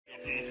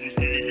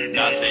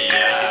Nothing,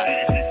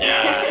 yeah.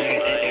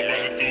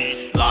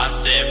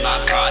 Lost in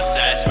my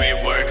process, we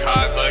work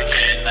hard but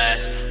get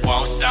less.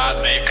 Won't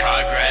stop, make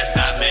progress,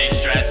 I make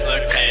stress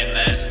look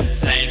painless.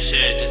 Same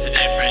shit, just a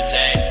different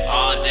day.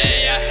 All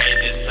day I hate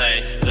this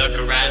place. Look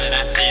around and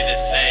I see the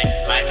snakes.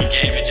 Like a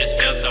game, it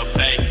just feels so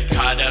fake.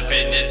 Caught up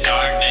in this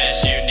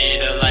darkness, you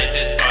need a light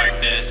that spark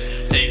this.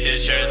 Think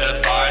that you're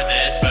the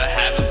farthest, but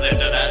haven't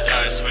flipped on that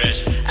star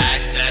switch.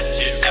 Access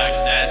to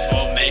success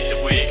will make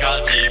the weak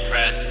all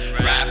depressed.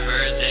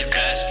 Rappers in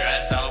best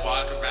dress, I'll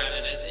walk around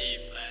and just eat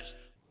flesh.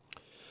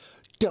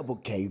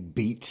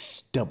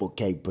 DoubleKBeats,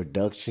 DoubleK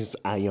Productions.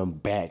 I am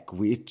back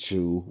with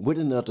you with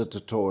another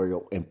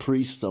tutorial in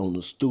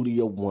Presonus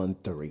Studio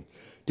 1.3.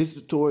 This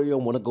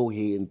tutorial, I want to go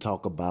ahead and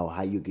talk about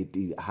how you get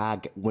these, how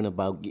I went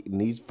about getting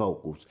these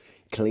vocals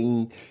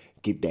clean,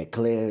 get that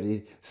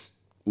clarity,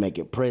 make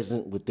it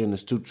present within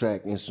this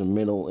 2-track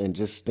instrumental, and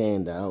just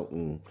stand out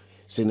and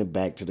send it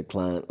back to the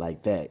client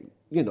like that.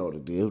 You know the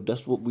deal.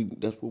 That's what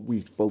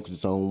we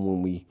focus on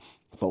when we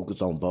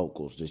focus on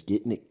vocals, just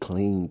getting it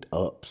cleaned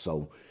up.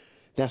 So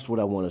that's what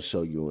I want to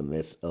show you in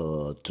this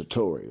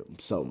tutorial.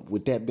 So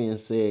with that being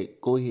said,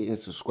 go ahead and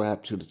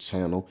subscribe to the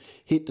channel.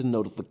 Hit the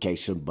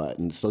notification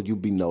button so you'll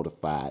be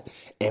notified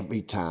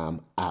every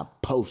time I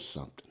post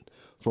something.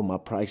 For my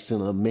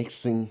pricing of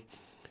mixing,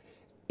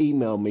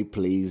 email me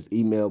please.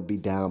 Email be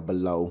down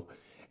below.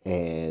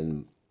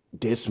 And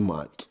this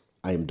month,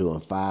 I am doing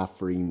 5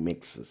 free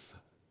mixes.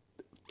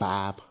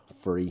 5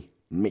 free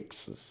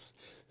mixes.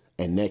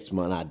 And next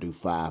month, I do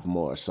 5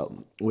 more.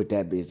 So with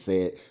that being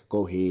said,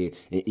 go ahead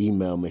and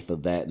email me for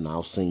that. And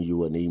I'll send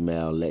you an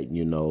email letting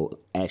you know,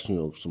 asking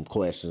you some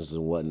questions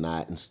and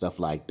whatnot and stuff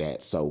like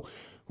that. So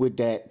with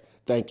that,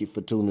 thank you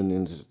for tuning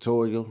in to the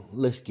tutorial.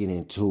 Let's get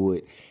into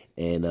it.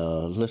 And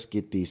let's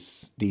get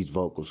these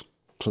vocals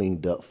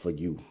cleaned up for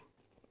you.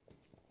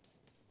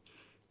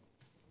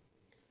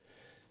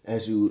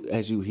 As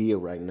you hear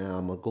right now,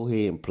 I'm gonna go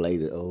ahead and play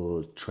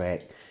the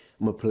track.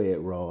 I'm gonna play it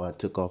raw. I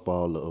took off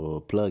all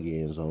the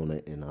plugins on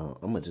it, and I'm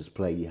gonna just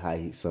play how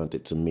he sent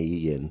it to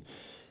me and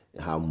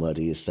how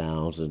muddy it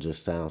sounds and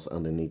just sounds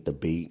underneath the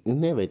beat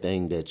and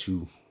everything that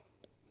you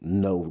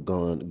know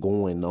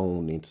going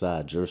on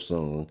inside your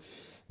song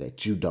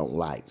that you don't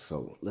like.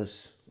 So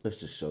let's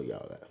just show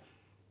y'all that.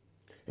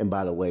 And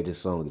by the way, this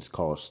song is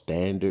called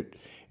Standard,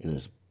 and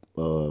it's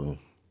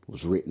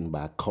was written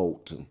by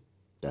Colten.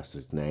 That's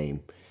his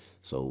name.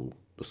 So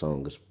the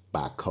song is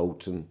by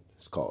Colten.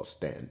 It's called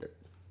Standard.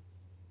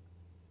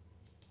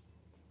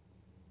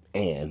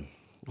 And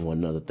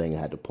one other thing I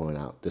had to point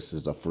out, this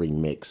is a free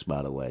mix,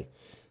 by the way.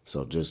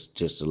 So just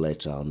to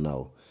let y'all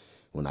know,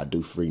 when I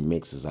do free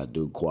mixes, I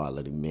do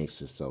quality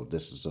mixes. So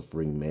this is a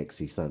free mix.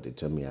 He sent it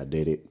to me. I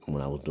did it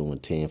when I was doing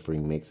 10 free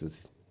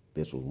mixes.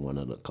 This was one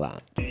of the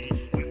clients.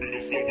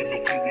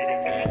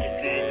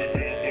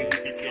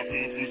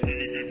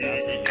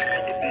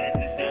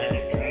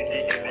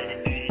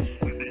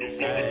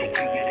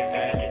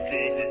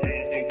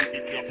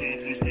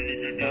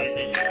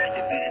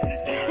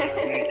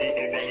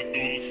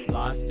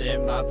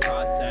 In my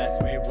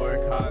process, we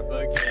work hard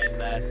but get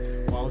less.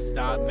 Won't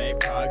stop, make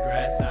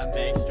progress, I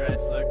make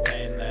stress look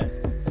painless.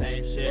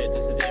 Same shit,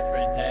 just a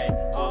different day.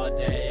 All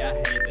day I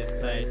hate this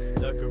place.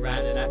 Look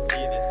around and I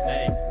see the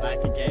snakes.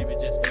 Like a game,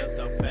 it just feels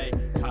so fake.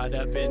 Caught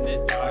up in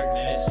this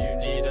darkness, you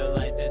need a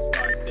light that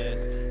spark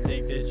this.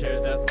 Think that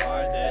you're the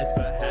farthest,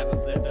 but haven't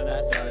flipped on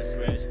that star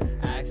switch.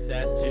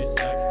 Access to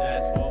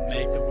success will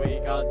make the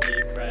weak all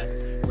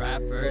depressed.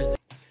 Rappers.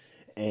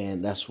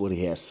 And that's what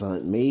he had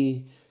sent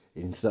me.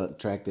 And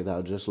subtracted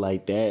out just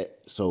like that.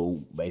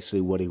 So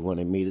basically what he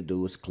wanted me to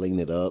do is clean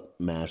it up,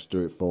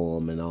 master it for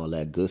him, and all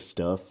that good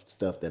stuff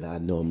that I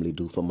normally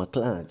do for my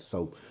clients.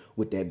 So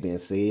with that being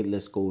said,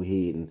 let's go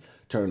ahead and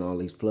turn all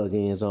these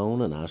plugins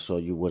on, and I'll show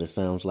you what it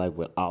sounds like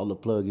with all the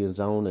plugins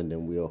on, and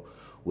then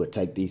we'll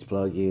take these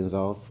plugins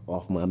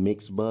off my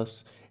mix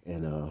bus,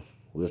 and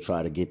we'll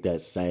try to get that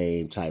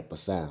same type of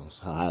sounds,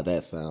 how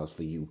that sounds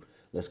for you.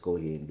 Let's go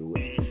ahead and do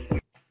it.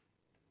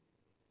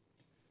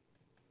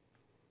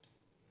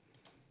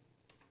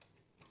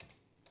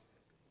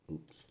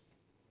 Oops.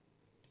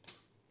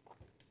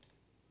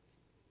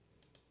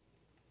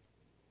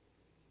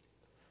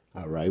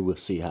 All right, we'll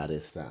see how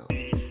this sounds.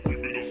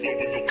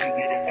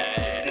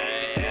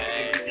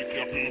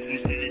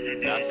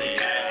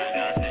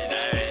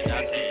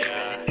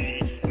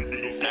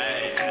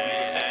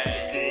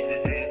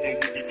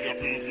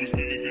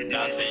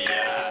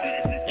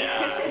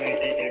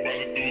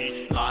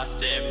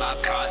 Lost in my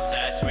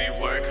process, we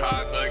work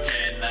hard but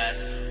get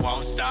less.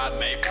 Won't stop,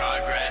 make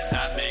progress,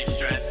 I make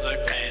stress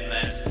look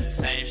painless.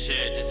 Same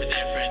shit, just a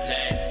different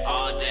day.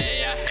 All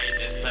day I hate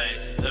this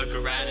place. Look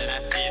around and I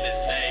see the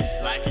snakes.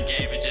 Like a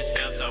game, it just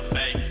feels so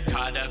fake.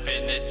 Caught up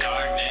in this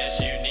darkness,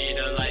 you need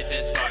a light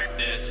that spark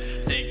this.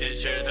 Think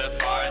that you're the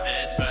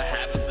farthest, but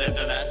haven't flipped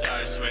on that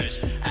star switch.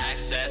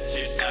 Access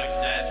to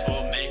success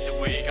will make the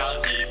weak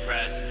all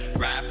depressed.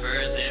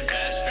 Rappers in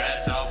best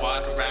dress, I'll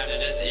walk around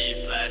and just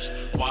eat flesh.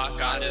 Walk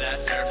onto that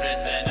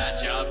surface, then I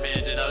jump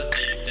into those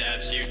deep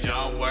depths. You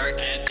don't work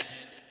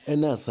and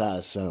And that's how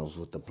it sounds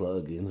with the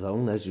plugins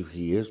on. As you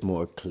hear, it's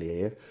more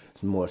clear.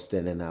 It's more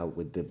standing out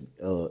with the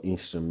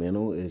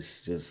instrumental.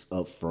 It's just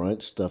up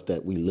front, stuff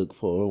that we look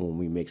for when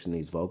we mixing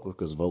these vocals,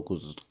 because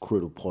vocals is a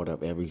critical part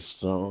of every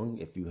song.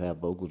 If you have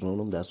vocals on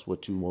them, that's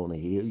what you want to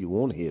hear. You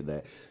want to hear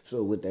that.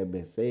 So with that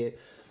being said,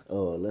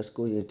 let's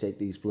go ahead and take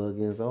these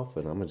plugins off,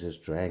 and I'm going to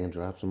just drag and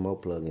drop some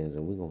more plugins,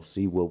 and we're going to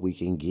see what we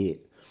can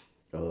get.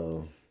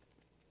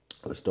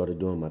 I started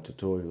doing my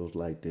tutorials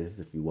like this.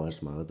 If you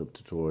watch my other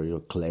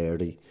tutorial,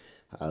 clarity,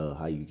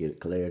 how you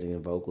get clarity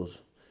in vocals,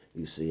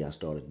 you see I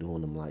started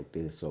doing them like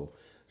this. So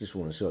just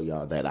want to show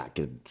y'all that I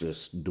could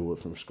just do it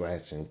from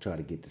scratch and try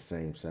to get the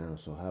same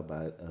sound. So how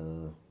about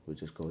we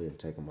just go ahead and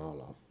take them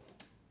all off.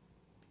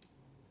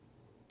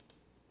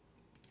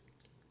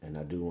 And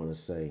I do want to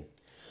say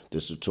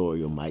this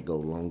tutorial might go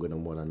longer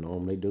than what I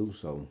normally do,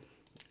 so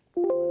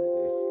but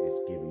it's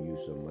giving you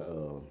some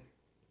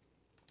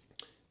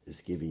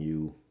it's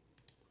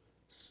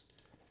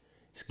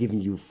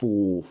giving you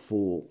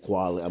full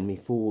quality. I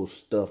mean, full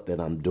stuff that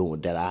I'm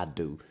doing, that I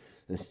do,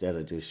 instead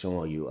of just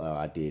showing you, oh,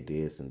 I did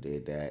this and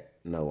did that.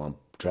 No, I'm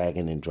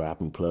dragging and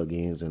dropping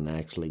plugins and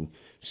actually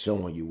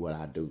showing you what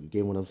I do. You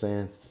get what I'm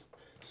saying?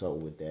 So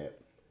with that,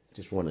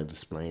 just wanted to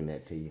explain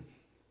that to you.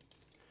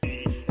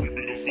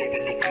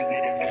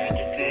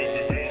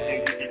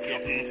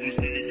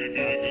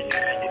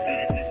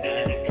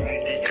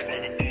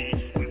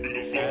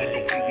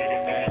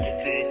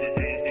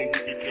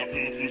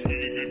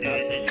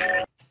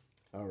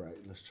 All right,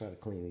 let's try to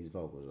clean these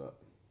vocals up.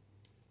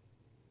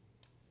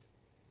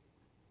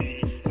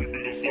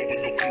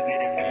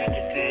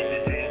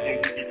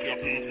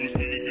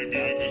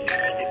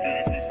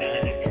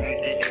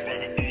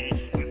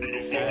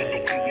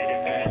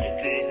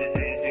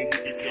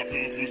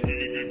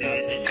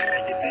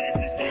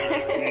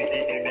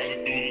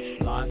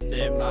 Lost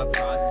in my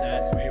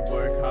process, we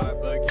work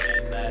hard but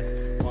gain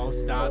less. Won't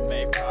stop,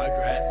 make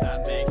progress, I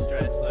make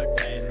stress look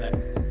painless.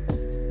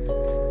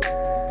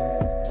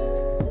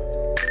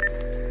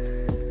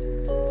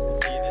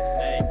 See the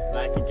snakes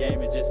like a game,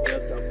 it just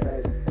feels so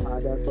fake.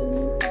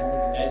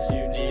 As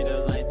you need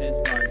a light that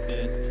spark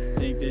this,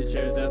 think that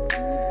you're the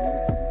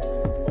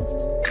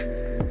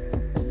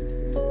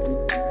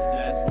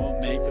success will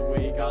make the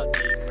weak all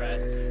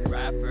depressed.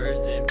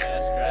 Rappers in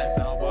best dress,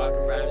 I'll walk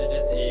around and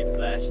just eat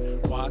flesh.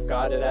 Walk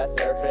onto that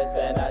surface,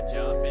 then I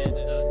jump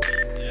into those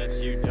deep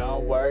dips. You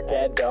don't work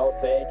and don't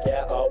think,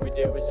 yeah, all we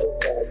do is just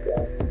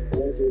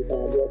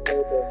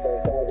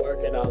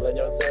working all in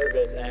your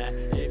service. And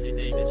if you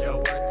think that you're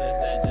worthless,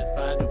 then just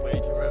find a way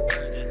to revert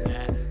this.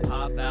 And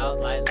pop out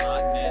like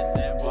Loch Ness,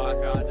 then walk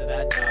onto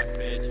that chalk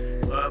bitch.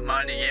 Put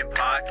money in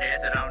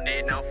pockets, I don't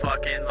need no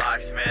fucking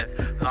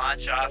locksmith.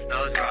 Launch off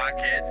those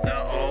rockets,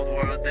 the old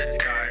world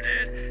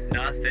discarded.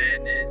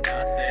 Nothing is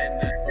nothing.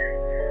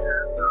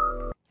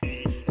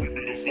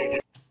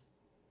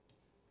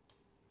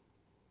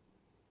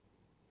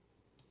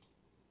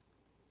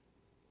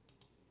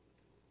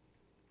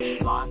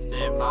 Lost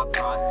in my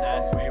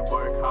process, we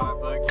work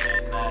hard but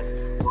gain less.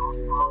 See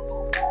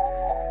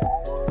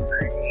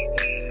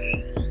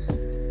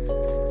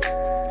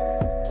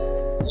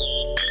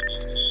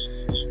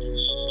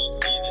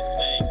the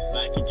snakes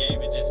like a game,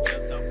 it just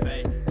feels so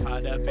fake.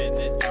 Caught up in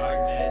this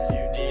darkness,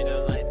 you need a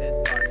light that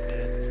sparks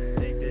this.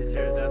 Think that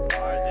you're the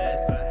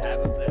farthest, but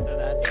haven't flipped on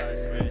that star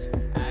switch.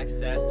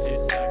 Access to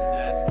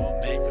success will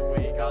make the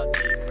weak all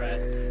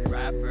depressed.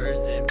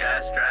 Rappers in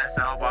best dress,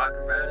 I'll walk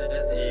around and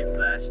just eat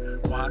flesh.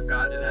 Walk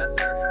onto that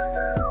surface.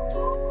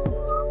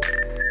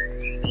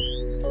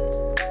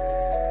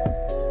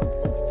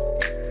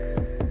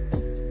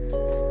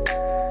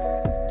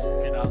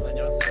 Get all in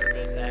your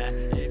service, and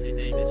if you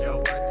think that you're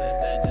worthless,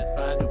 then just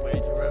find a way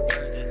to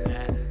revert this.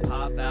 And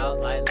pop out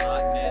like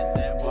Loch Ness,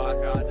 then walk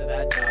onto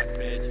that chalk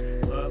bitch.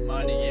 Put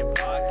money in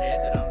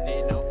pockets, I don't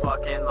need no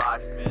fucking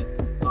locksmith.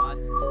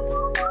 Lost.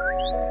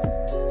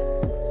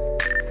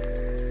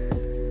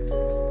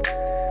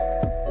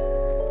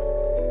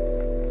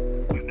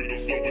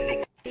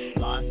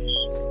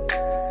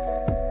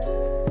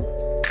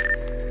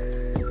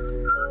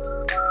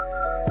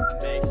 I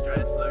make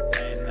stress look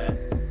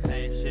painless.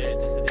 Same shit,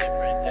 just a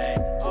different day.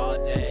 All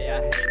day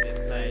I hate this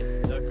place.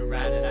 Look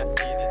around and I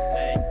see the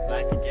snakes.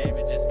 Like a game,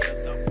 it just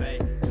feels so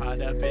fake.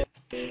 Caught up in.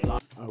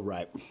 All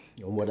right,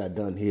 and what I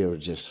done here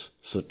is just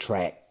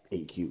subtract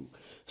EQ.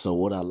 So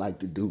what I like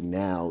to do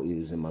now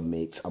is in my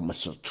mix, I'm gonna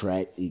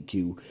subtract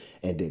EQ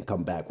and then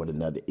come back with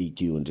another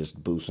EQ and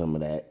just boost some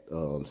of that,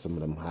 some of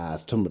them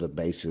highs, some of the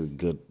basic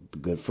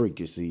good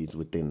frequencies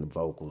within the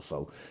vocals.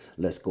 So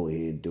let's go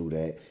ahead and do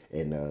that.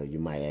 And you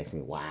might ask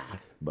me why,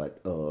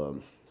 but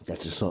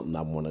that's just something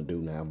I want to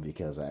do now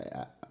because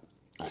I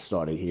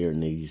started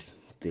hearing this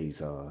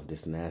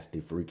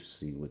nasty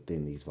frequency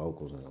within these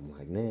vocals, and I'm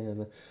like,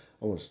 man,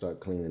 I want to start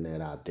cleaning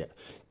that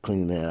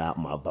out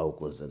my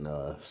vocals and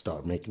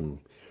start making them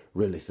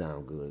really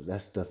sound good.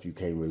 That stuff you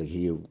can't really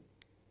hear.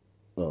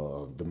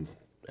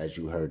 As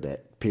you heard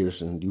that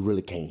piercing, you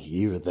really can't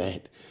hear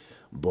that.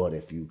 But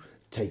if you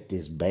take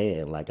this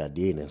band like I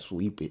did and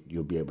sweep it,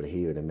 you'll be able to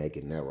hear it and make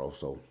it narrow.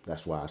 So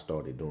that's why I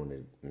started doing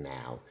it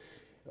now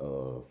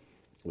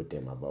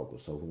within my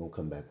vocals. So we're gonna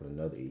come back with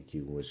another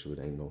EQ, which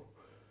ain't no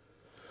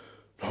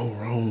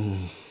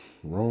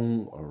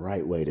wrong or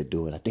right way to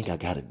do it. I think I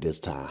got it this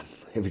time.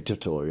 Every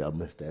tutorial I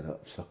messed that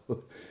up. So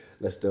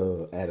let's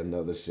add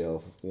another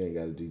shelf. We ain't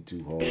gotta do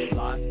too hard.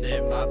 Lost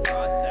in my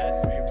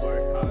process, we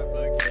work hard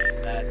but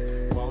get less.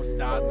 Won't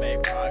stop,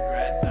 make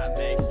progress. I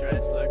make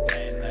stress look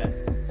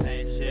painless.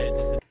 Same shit,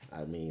 just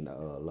I mean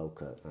low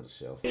cut, not a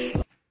shelf.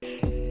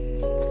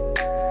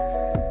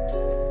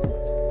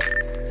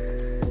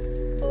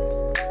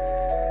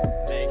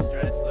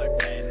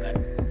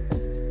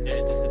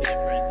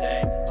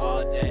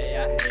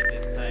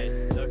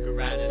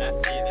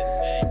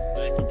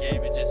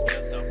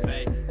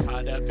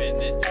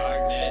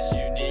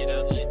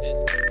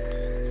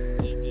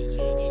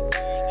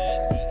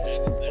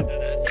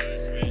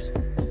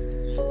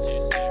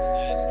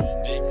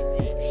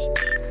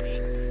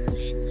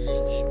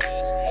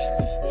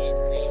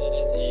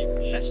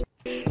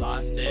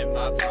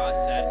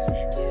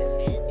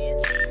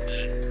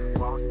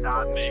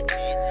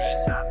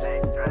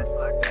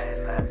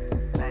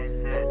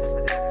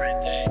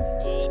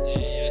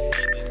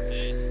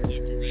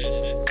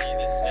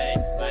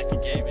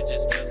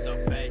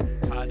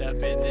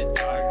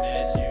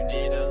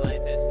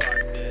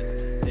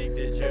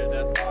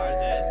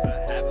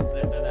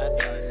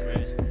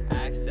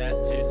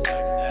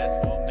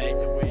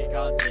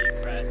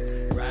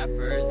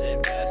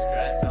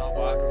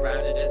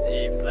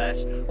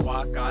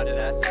 Walk onto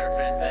that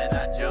surface, then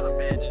I jump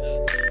into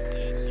those deep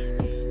depths. You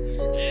don't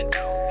work and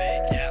don't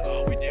think, yeah,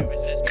 all we do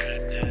is just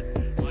drift death.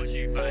 Once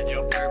you find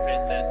your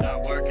purpose, then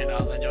start working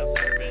all on your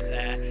service.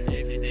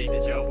 If you think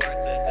that you're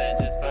worthless, then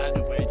just find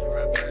a way to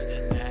revert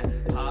this.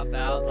 Pop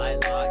out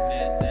like Loch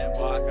Ness, then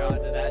walk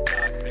onto that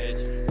dock,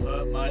 bitch.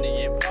 Put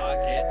money in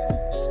pockets,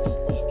 no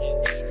fucking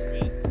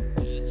expense.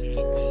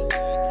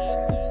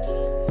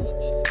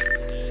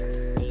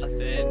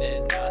 Nothing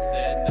is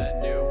nothing, the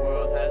new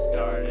world has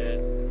started.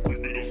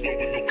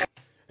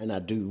 And I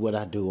do what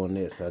I do on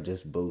this. I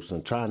just boost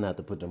and try not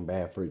to put them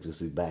bad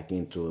frequencies back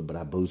into it, but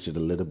I boost it a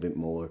little bit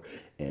more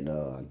and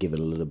give it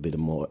a little bit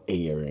more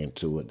air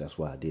into it. That's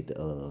why I did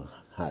the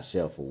hot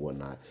shelf or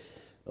whatnot,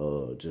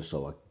 just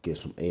so I get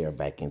some air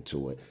back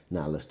into it.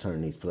 Now let's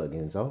turn these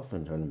plugins off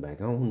and turn them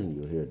back on, and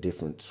you'll hear a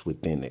difference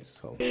within it.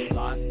 So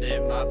lost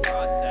in my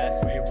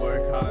process, we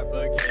work hard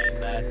but get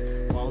less.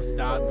 Won't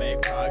stop,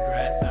 make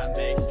progress. I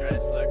make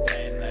stress look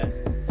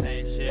painless.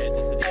 Same shit,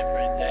 just a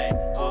different day.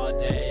 All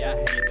day I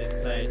hate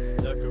this place.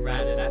 Look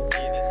around and I see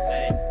this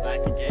face.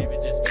 Like a game,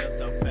 it just feels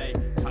so fake.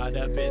 Caught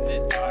up in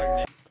this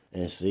darkness.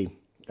 and see,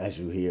 as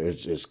you hear,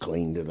 it's just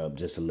cleaned it up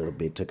just a little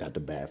bit, took out the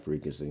bad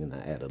frequency, and I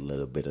added a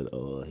little bit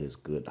of his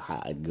good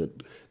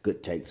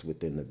takes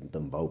within the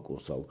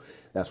vocals. So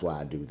that's why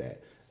I do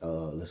that.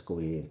 Let's go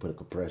ahead and put a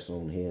compressor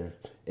on here,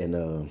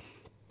 and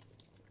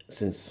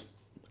since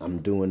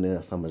I'm doing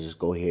this, I'm gonna just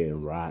go ahead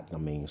and rock. I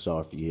mean,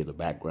 sorry if you hear the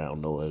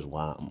background noise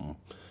while I'm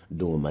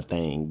doing my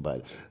thing,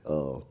 but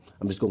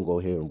I'm just gonna go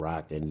ahead and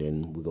rock, and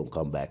then we're gonna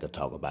come back and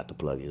talk about the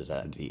plugins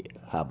I did.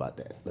 How about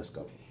that? Let's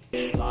go.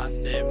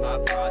 Lost in my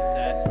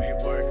process, we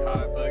work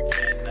hard but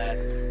get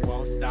less.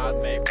 Won't stop,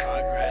 make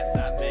progress.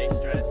 I make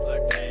stress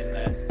look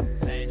painless.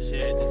 Same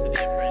shit, just a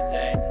different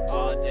day.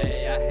 All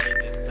day I hate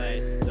this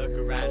place. Look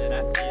around and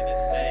I see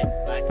this face.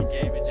 Like a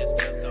game, it just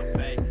feels so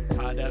fake.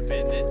 Caught up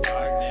in this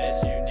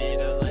darkness, you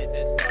need a light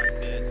that spark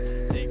this.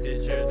 Think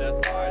that you're the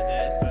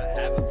farthest, but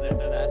haven't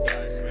flipped on that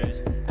start switch.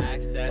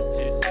 Access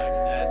to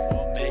success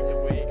will make the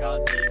weak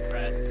all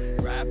depressed.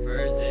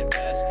 Rappers in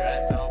best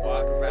dress, I'll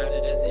walk around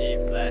and just eat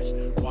flesh.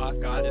 Walk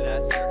onto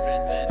that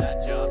surface, then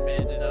I jump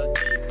into those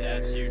deep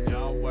depths. You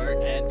don't work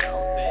and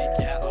don't think,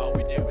 yeah, all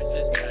we do is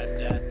just prep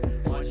death.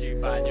 Once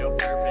you find your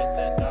purpose,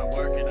 then start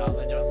working all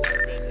in your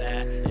service.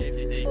 If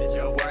you think that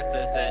you're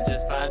worthless, then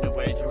just find a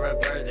way to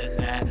revert this.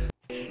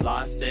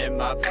 Lost in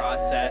my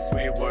process,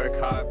 we work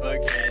hard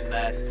but get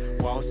less.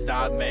 Won't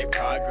stop, make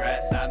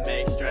progress. I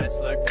make stress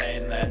look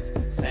painless.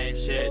 Same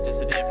shit,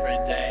 just a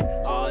different day.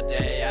 All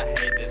day I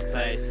hate this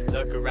place.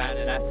 Look around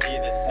and I see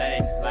the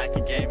snakes. Like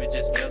a game, it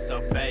just feels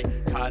so fake.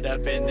 Caught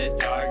up in this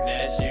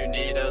darkness, you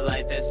need a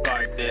light that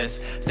spark this.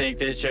 Think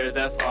that you're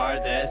the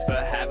farthest,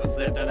 but haven't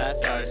flipped on that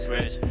start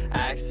switch.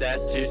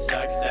 Access to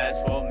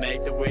success will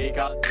make the weak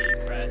all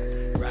depressed.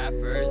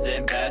 Rappers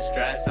in best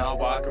dress, I'll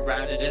walk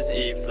around and just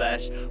eat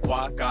flesh.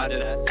 Walk onto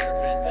that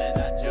surface, then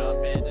I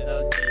jump into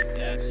those deep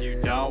depths. You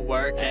don't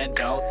work and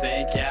don't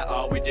think, yeah,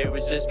 all we do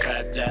is just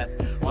prep death.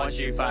 Once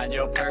you find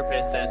your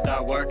purpose, then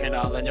start working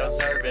all in your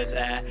service.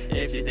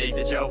 If you think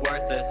that you're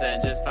worthless,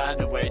 then just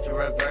find a way to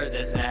revert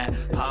this.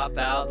 Pop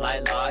out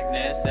like Loch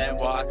Ness, then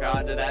walk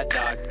onto that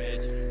dock,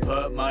 bitch.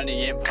 Put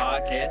money in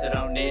pockets, I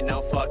don't need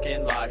no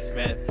fucking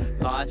locksmith.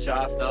 Launch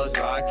off those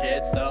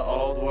rockets, the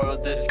old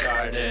world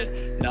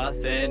discarded.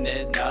 Nothing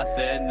is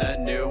nothing, the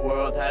new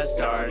world has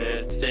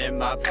started. In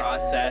my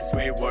process,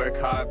 we work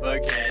hard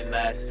but get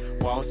less.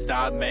 Won't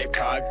stop, make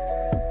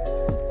progress.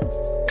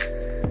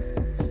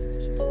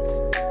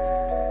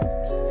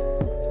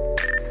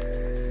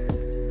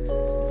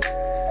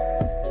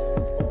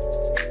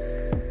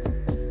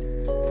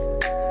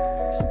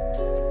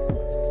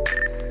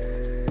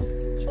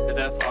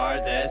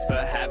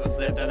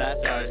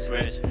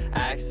 switch.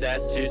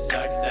 Access to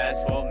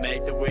success will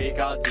make the weak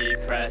all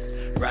depressed.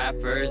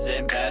 Rappers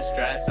in best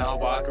dress, I'll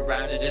walk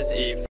around and just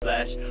eat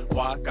flesh.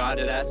 Walk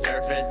onto that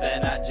surface,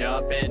 then I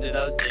jump into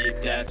those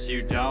deep depths.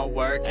 You don't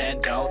work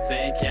and don't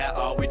think, yeah,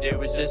 all we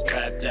do is just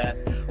prep death.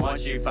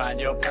 Once you find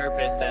your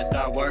purpose, then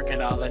start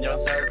working all in your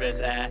service.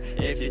 And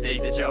if you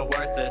think that you're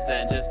worthless,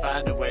 then just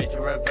find a way to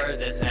revert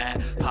this.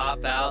 And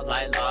pop out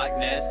like Loch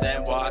Ness,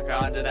 then walk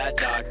onto that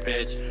dock,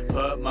 bitch.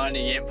 Put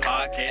money in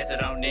pockets, I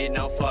don't need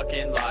no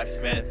fucking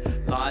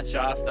locksmith. Launch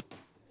off the...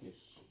 She's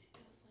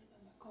still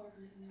sleeping, but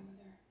Carter's in there with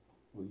her.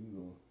 Where you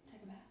going?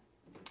 Take a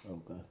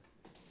bath. Okay.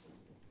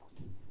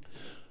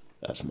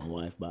 That's my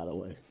wife, by the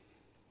way.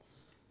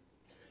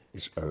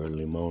 It's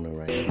early morning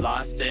right now.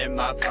 Lost in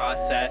my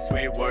process,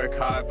 we work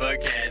hard but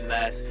gain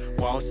less.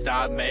 Won't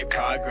stop, make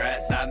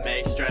progress, I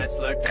make stress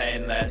look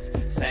painless.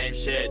 Same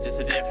shit, just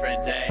a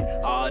different day.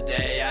 All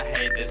day I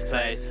hate this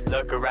place.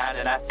 Look around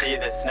and I see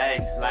the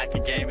snakes. Like a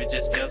game, it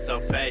just feels so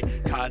fake.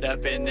 Caught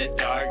up in this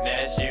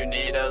darkness, you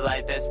need a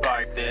light that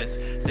spark this.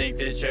 Think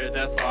that you're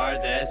the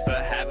farthest,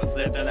 but haven't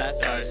flipped on that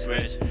star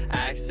switch.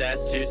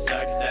 Access to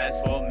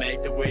success will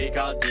make the weak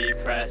all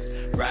depressed.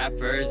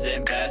 Rappers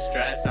in best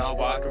dress, I'll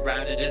walk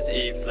around and just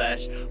eat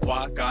flesh.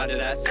 Walk onto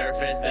that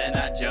surface, then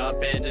I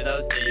jump into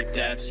those deep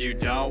depths. You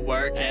don't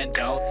work and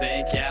don't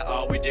think, yeah,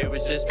 all we do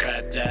is just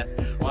prep death.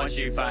 Once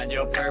you find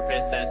your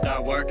purpose, then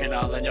start working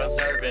all in your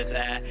service.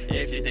 And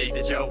if you think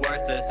that you're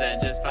worthless, then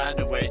just find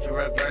a way to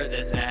revert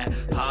this. And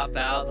pop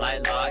out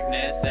like Loch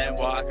Ness, then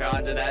walk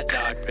onto that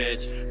dock,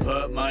 bitch.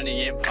 Put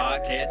money in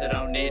pockets, I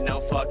don't need no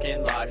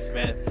fucking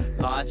locksmith.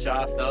 Launch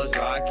off those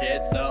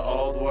rockets, the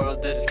old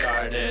world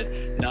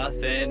discarded.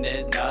 Nothing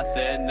is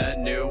nothing, the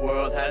new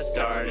world has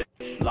started.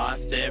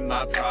 Lost in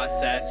my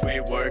process, we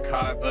work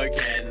hard but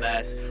gain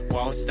less.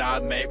 Won't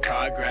stop, make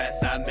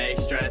progress, I make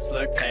stress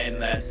look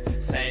painless.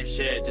 Same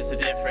shit, just a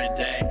different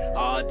day.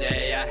 All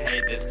day I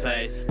hate this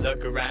place.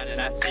 Look around and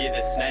I see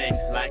the snakes.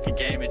 Like a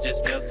game, it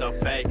just feels so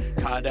fake.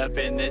 Caught up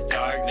in this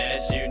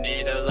darkness, you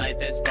need a light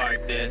that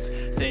spark this.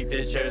 Think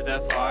that you're the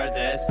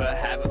farthest, but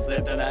haven't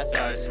flipped on that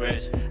star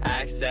switch.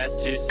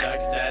 Access to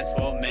success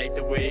will make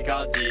the weak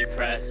all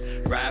depressed.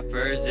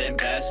 Rappers in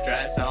best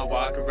dress, I'll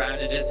walk around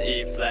and just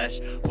eat flesh.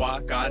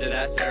 Walk onto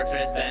that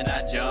surface, then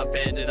I jump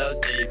into those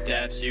deep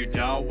depths. You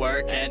don't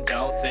work and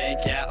don't think,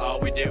 yeah, all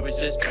we do is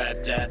just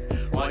prep death.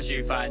 Once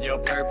you find your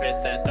purpose,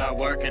 then start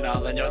working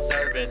all in your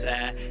service.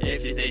 And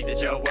if you think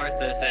that you're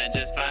worthless, then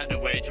just find a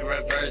way to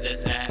revert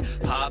this. And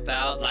pop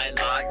out like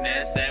Loch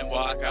Ness, then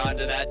walk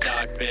onto that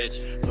dock,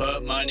 bitch.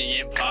 Put money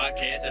in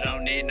pockets, I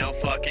don't need no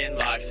fucking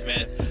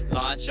locksmith.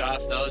 Launch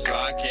off those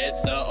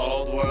rockets, the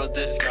old world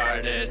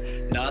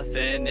discarded.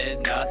 Nothing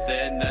is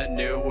nothing, the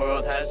new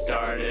world has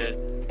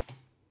started.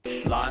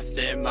 Lost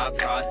in my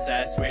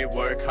process, we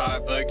work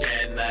hard but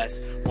gain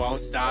less. Won't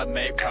stop,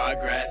 make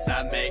progress,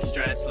 I make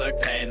stress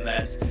look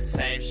painless.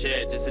 Same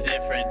shit, just a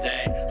different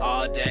day.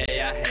 All day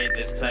I hate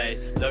this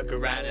place. Look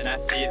around and I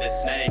see the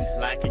snakes.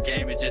 Like a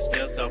game, it just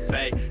feels so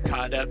fake.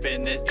 Caught up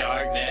in this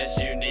darkness,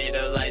 you need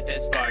a light that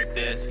spark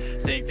this.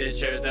 Think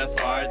that you're the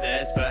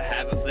farthest, but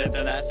haven't flipped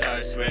on that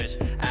star switch.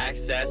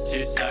 Access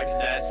to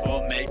success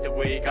will make the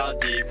weak all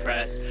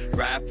depressed.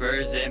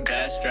 Rappers in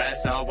best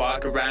dress, I'll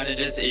walk around and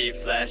just eat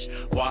flesh.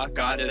 Walk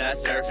onto that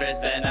surface,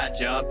 then I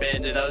jump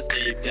into those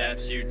deep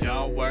depths. You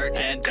don't work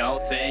and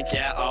don't think,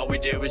 yeah, all we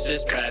do is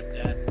just prep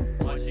death.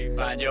 Once you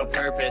find your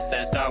purpose,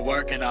 then start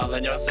working all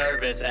in your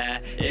service.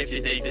 And if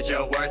you think that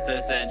you're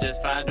worthless, then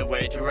just find a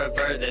way to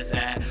revert this.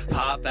 And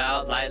pop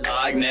out like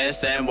Loch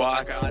Ness, then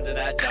walk onto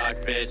that dock,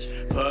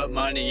 bitch. Put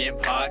money in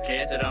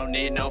pockets, I don't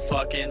need no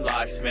fucking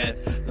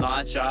locksmith.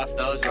 Launch off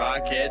those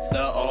rockets,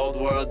 the old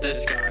world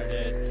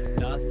discarded.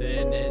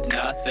 Nothing is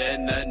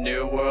nothing, the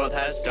new world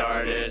has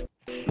started.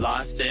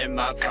 Lost in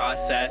my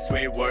process,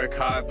 we work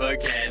hard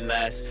but gain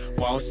less.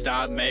 Won't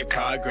stop, make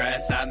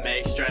progress, I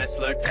make stress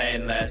look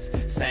painless.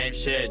 Same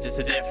shit, just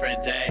a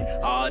different day.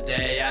 All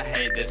day I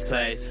hate this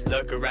place.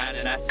 Look around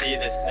and I see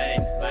the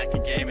snakes. Like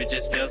a game, it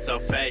just feels so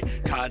fake.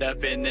 Caught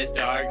up in this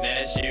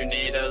darkness, you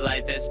need a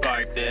light that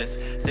spark this.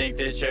 Think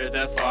that you're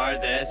the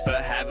farthest,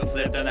 but haven't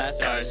flipped on that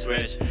star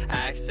switch.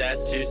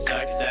 Access to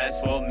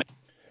success will make...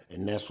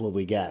 And that's what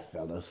we got,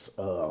 fellas.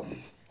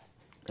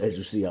 As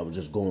you see, I was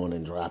just going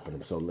and dropping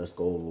them. So let's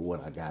go over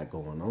what I got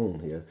going on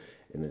here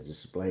and then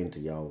just explain to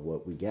y'all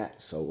what we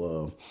got.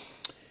 So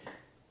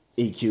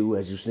EQ,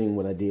 as you seen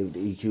what I did with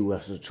the EQ,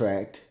 I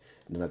subtract.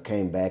 Then I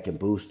came back and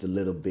boosted a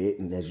little bit.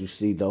 And as you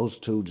see, those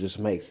two just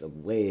makes a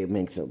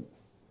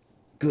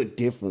good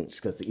difference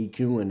because the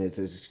EQ in this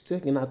is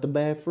taking out the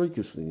bad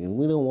frequency. And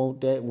we don't want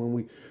that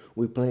when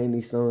we playing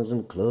these songs in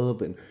the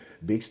club and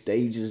big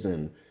stages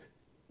and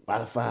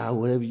Spotify,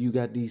 whatever you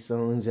got these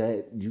songs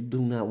at. You do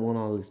not want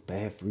all this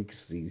bad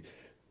frequency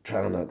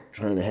trying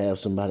to have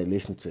somebody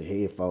listen to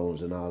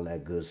headphones and all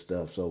that good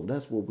stuff. So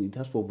that's what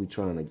we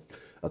trying to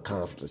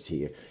accomplish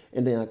here.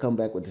 And then I come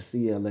back with the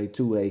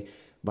CLA2A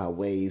by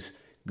Waves,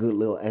 good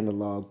little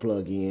analog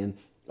plug-in.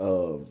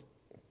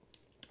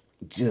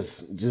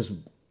 Just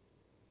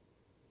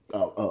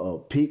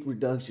peak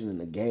reduction in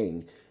the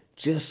gain.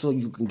 just so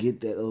you can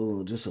get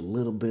that just a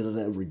little bit of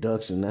that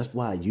reduction. That's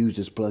why I use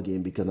this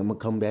plugin, because I'm gonna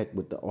come back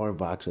with the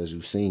RVox as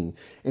you've seen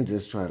and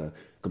just try to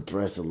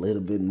compress a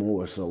little bit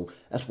more. So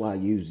that's why I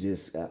use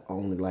this. I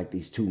only like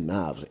these two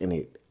knobs, and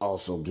it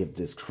also gives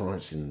this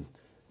crunch and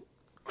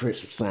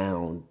crisp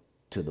sound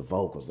to the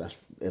vocals.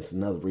 That's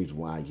another reason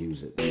why I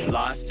use it.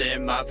 Lost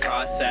in my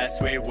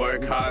process, we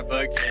work hard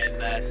but get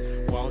less.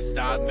 Won't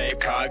stop, make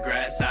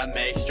progress, I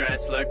make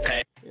stress look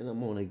pain. And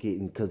I'm only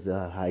getting, because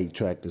how he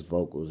tracked his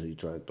vocals, he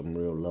tracked them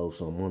real low,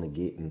 so I'm only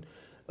getting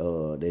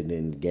then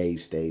in the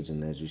gauge stage,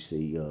 and as you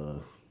see,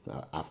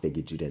 I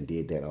figured you done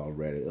did that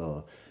already.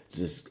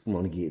 Just I'm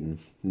only getting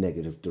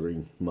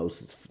 -3,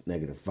 most is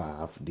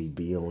 -5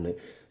 dB on it,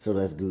 so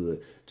that's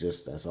good.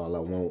 Just that's all I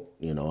want,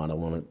 you know. I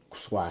don't want to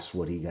squash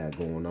what he got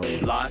going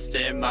on. Lost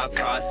in my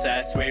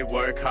process, we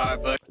work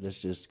hard but Let's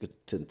just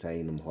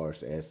contain them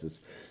harsh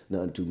S's.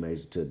 Nothing too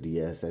major to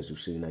DS. As you've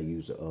seen, I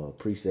use a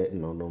preset,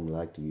 and I normally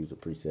like to use a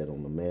preset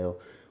on the male,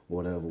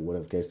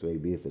 whatever case may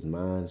be. If it's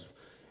mine's,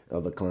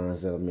 other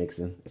clients that I'm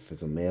mixing, if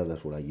it's a male,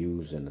 that's what I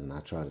use, and then I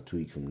try to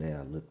tweak from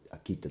there. I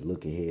keep the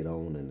look ahead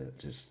on, and it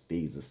just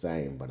stays the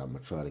same. But I'm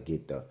gonna try to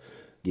get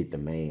the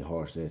main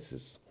harsh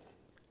S's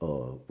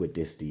with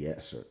this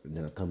de-esser, and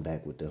then I come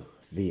back with the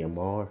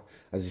VMR.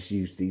 I just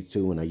use these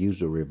two, and I use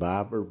the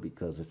reviver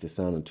because if it's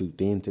sounding too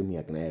thin to me,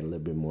 I can add a little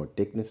bit more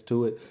thickness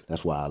to it.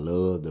 That's why I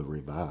love the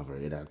reviver.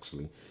 It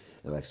actually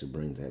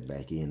brings that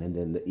back in. And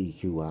then the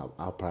EQ,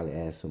 I'll probably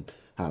add some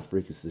high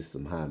frequency,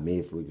 some high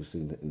mid frequency,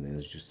 and then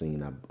as you've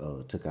seen, I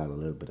took out a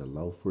little bit of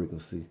low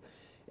frequency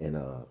and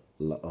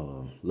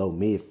low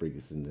mid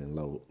frequency, and then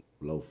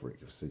low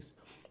frequencies,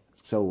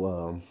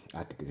 so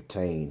I can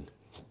contain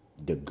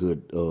the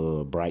good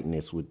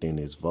brightness within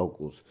his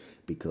vocals,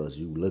 because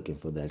you looking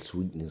for that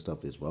sweetness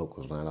of his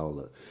vocals, not all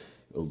the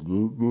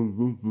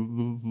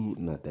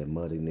not that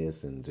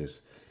muddiness, and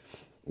just,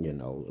 you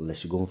know,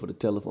 unless you're going for the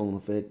telephone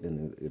effect,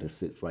 and it'll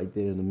sit right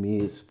there in the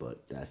midst.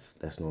 But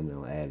that's normally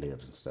on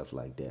ad-libs and stuff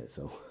like that.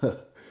 So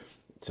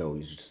so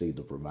you should see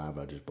the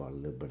reviver. I just brought a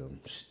little bit of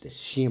the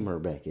shimmer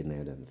back in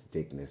there, and the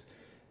thickness.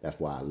 That's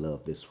why I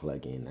love this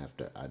plugin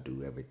after I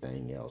do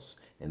everything else,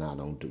 and I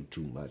don't do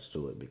too much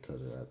to it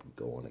because I'm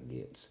going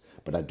against.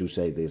 But I do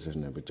say this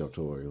in every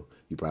tutorial.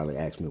 You probably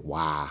ask me,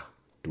 why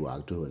do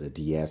I do it a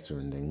de-esser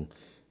and then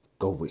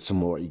go with some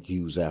more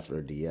EQs after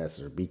a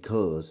de-esser?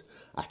 Because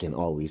I can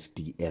always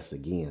de-ess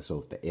again. So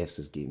if the S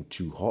is getting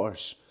too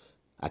harsh,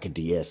 I could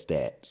de-ess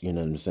that. You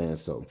know what I'm saying?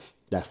 So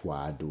that's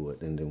why I do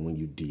it. And then when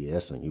you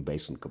de-essing, you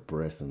basically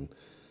compressing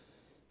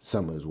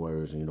some of his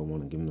words, and you don't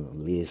want to give him a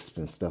lisp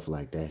and stuff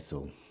like that.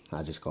 So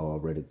I just go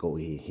ahead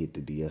and hit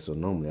the de-esser.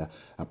 Normally,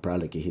 I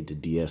probably could hit the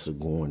de-esser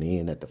going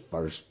in at the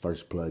first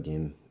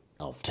plugin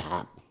off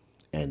top,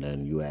 and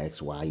then you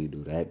ask why you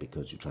do that,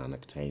 because you're trying to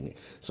contain it.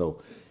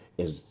 So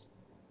it's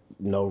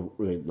no,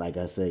 like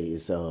I say,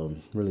 it's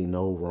really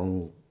no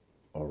wrong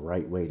or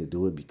right way to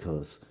do it,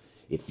 because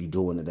if you're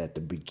doing it at the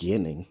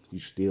beginning,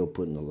 you're still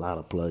putting a lot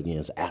of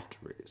plugins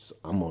after it. So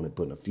I'm only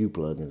putting a few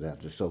plugins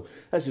after. So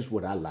that's just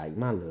what I like,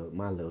 my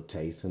little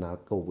taste. And I'll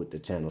go with the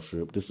channel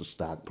strip. This is a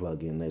stock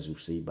plugin, as you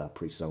see, by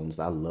Presonus.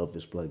 I love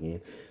this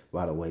plugin,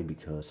 by the way,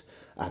 because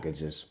I can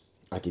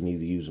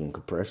either use it on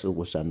compressor,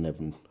 which I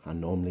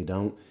normally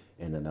don't,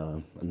 and then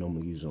I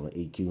normally use it on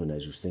EQ. And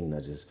as you've seen,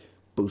 I just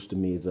boost the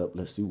mids up.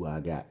 Let's see what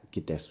I got.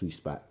 Get that sweet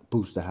spot.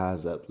 Boost the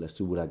highs up. Let's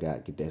see what I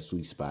got. Get that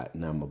sweet spot.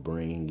 Now I'm going to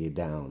bring it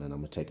down, and I'm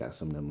going to take out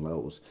some of them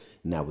lows.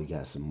 Now we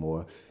got some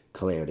more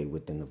clarity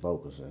within the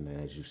vocals. And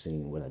as you've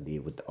seen what I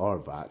did with the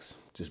RVox,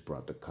 just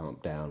brought the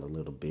comp down a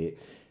little bit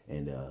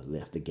and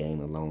left the gain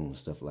alone and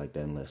stuff like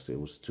that. Unless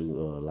it was too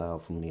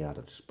loud for me, I'd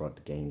have just brought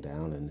the gain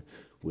down, and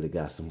would have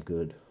got some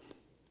good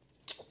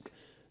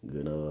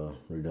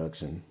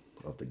reduction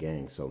of the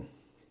gain. So,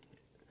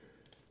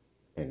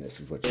 and this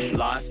is what you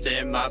lost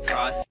in my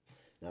process.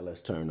 Now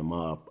let's turn them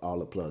all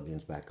the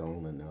plugins back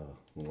on, and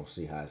we're gonna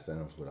see how it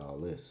sounds with all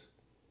this.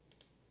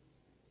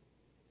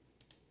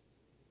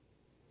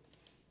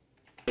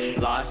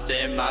 Lost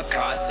in my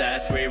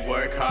process, we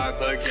work hard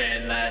but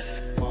get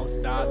less. Won't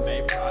stop,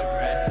 make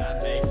progress,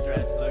 I make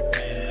stress look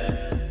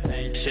painless.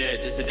 Same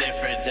shit, just a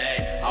different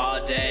day.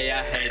 All day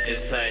I hate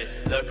this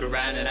place. Look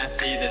around and I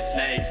see the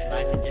snakes.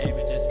 Like a game,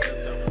 it just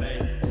feels so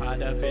fake.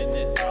 Caught up in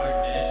this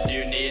darkness.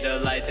 You need a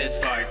light that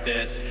spark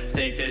this.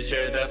 Think that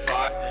you're the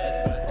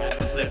farthest, but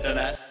haven't flipped on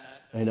that.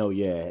 I know,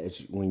 yeah,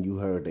 it's when you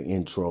heard the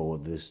intro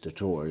of this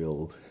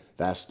tutorial,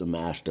 that's the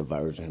master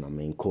version. I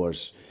mean, of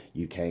course,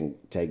 you can't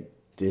take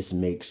this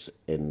mix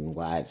and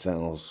why it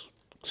sounds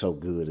so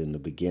good in the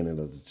beginning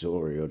of the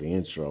tutorial, the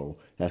intro,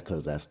 that's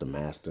because that's the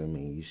master. I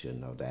mean, you should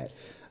know that.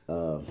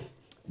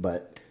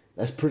 But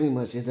that's pretty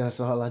much it. That's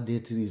all I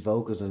did to these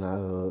vocals,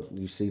 and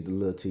you see the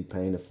little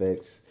T-Pain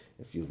effects.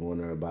 If you was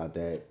wondering about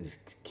that, the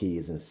key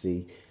is in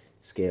C,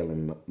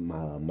 scaling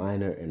my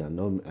minor, and I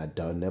know I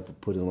don't never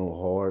put it on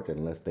hard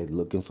unless they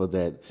looking for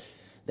that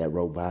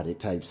robotic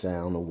type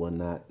sound or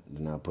whatnot.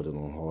 Then I put it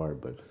on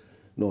hard, but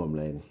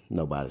normally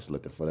nobody's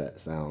looking for that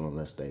sound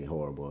unless they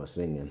horrible at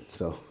singing.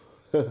 So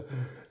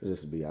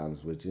Just to be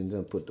honest with you. And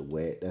then put the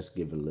wet. Let's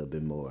give it a little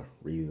bit more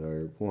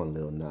reverb. One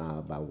little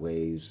knob by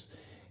Waves.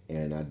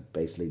 And I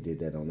basically did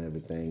that on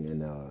everything.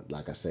 And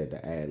like I said,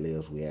 the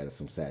ad-libs, we added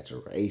some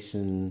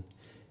saturation.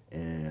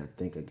 And I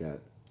think I got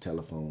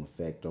telephone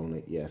effect on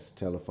it. Yes,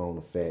 telephone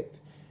effect.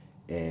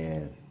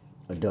 And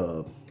a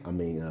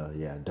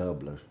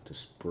doubler to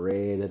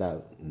spread it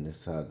out. And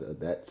that's how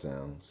that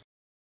sounds.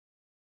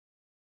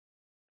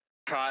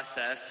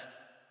 Process,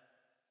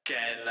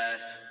 gain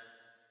less.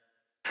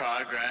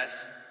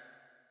 Progress,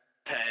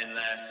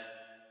 painless.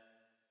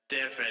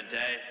 Different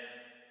day,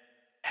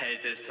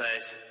 hate this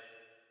place.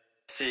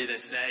 See the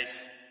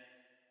snakes,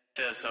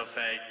 feel so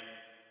fake.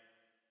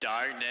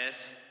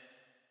 Darkness,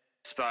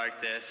 spark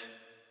this.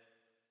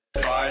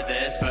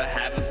 Farthest, but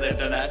haven't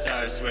flipped on that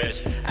start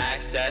switch.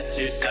 Access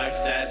to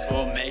success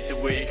will make the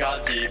weak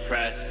all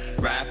depressed.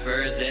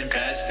 Rappers in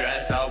best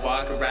dress, I'll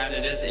walk around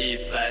and just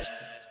eat flesh.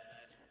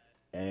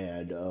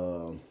 And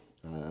I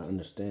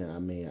understand. I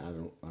mean, I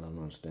don't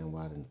understand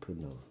why I didn't put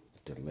no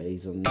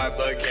delays on that.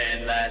 But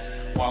gain less,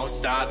 won't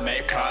stop,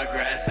 make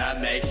progress. I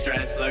make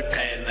stress look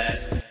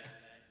painless.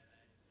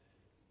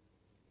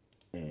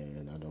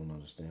 And I don't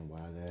understand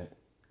why that.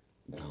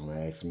 Don't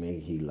ask me.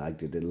 He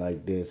liked it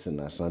like this,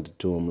 and I sent it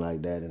to him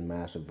like that in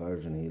master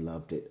version. He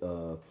loved it.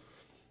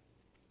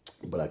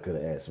 But I could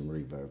have added some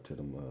reverb to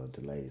them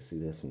delays.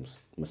 See, there's some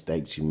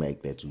mistakes you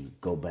make that you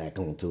go back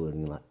onto it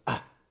and you're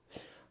like,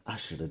 I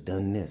should have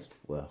done this.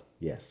 Well,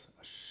 yes,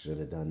 I should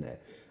have done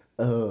that.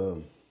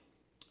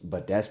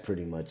 But that's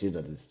pretty much it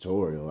of the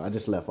tutorial. I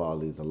just left all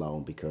these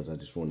alone because I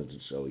just wanted to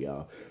show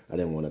y'all. I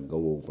didn't want to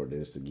go over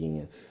this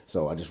again.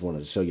 So I just wanted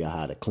to show y'all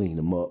how to clean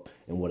them up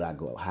and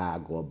how I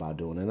go about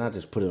doing it. And I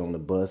just put it on the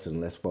bus and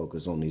let's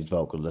focus on these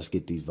vocals. Let's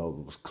get these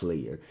vocals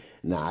clear.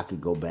 Now I could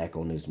go back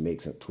on this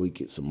mix and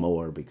tweak it some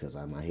more because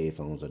my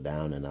headphones are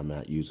down and I'm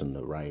not using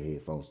the right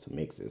headphones to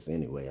mix this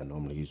anyway. I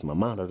normally use my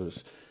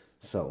monitors.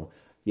 So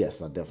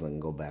yes, I definitely can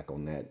go back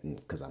on that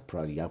because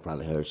y'all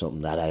probably heard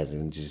something that I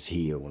didn't just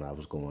hear when I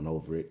was going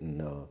over it, and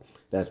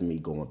that's me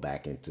going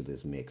back into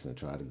this mix and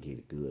try to get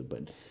it good.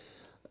 But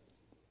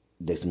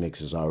this mix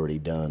is already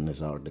done.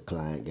 The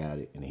client got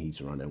it, and he's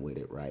running with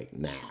it right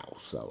now.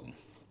 So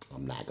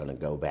I'm not gonna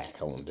go back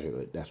on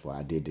to it. That's why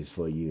I did this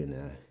for you,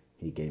 and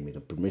he gave me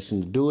the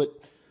permission to do it.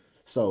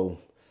 So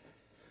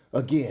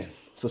again,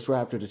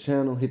 subscribe to the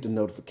channel, hit the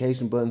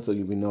notification button so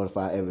you'll be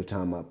notified every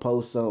time I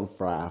post something.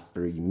 5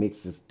 free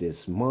mixes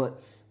this month.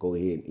 Go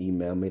ahead and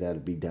email me.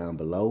 That'll be down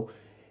below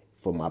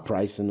for my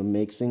pricing of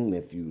mixing.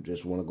 If you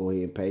just want to go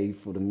ahead and pay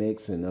for the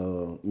mix and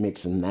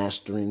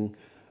mastering,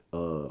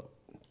 I'll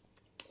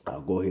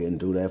go ahead and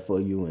do that for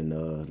you.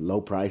 And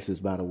low prices,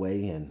 by the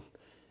way. And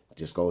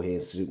just go ahead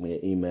and shoot me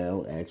an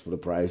email, ask for the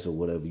price or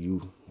whatever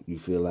you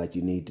feel like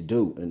you need to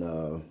do. And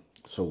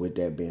so with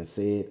that being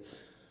said,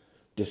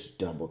 this is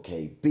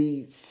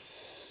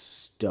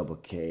DoubleKBeats,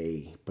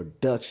 DoubleK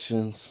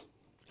Productions.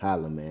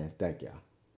 Holla, man. Thank y'all.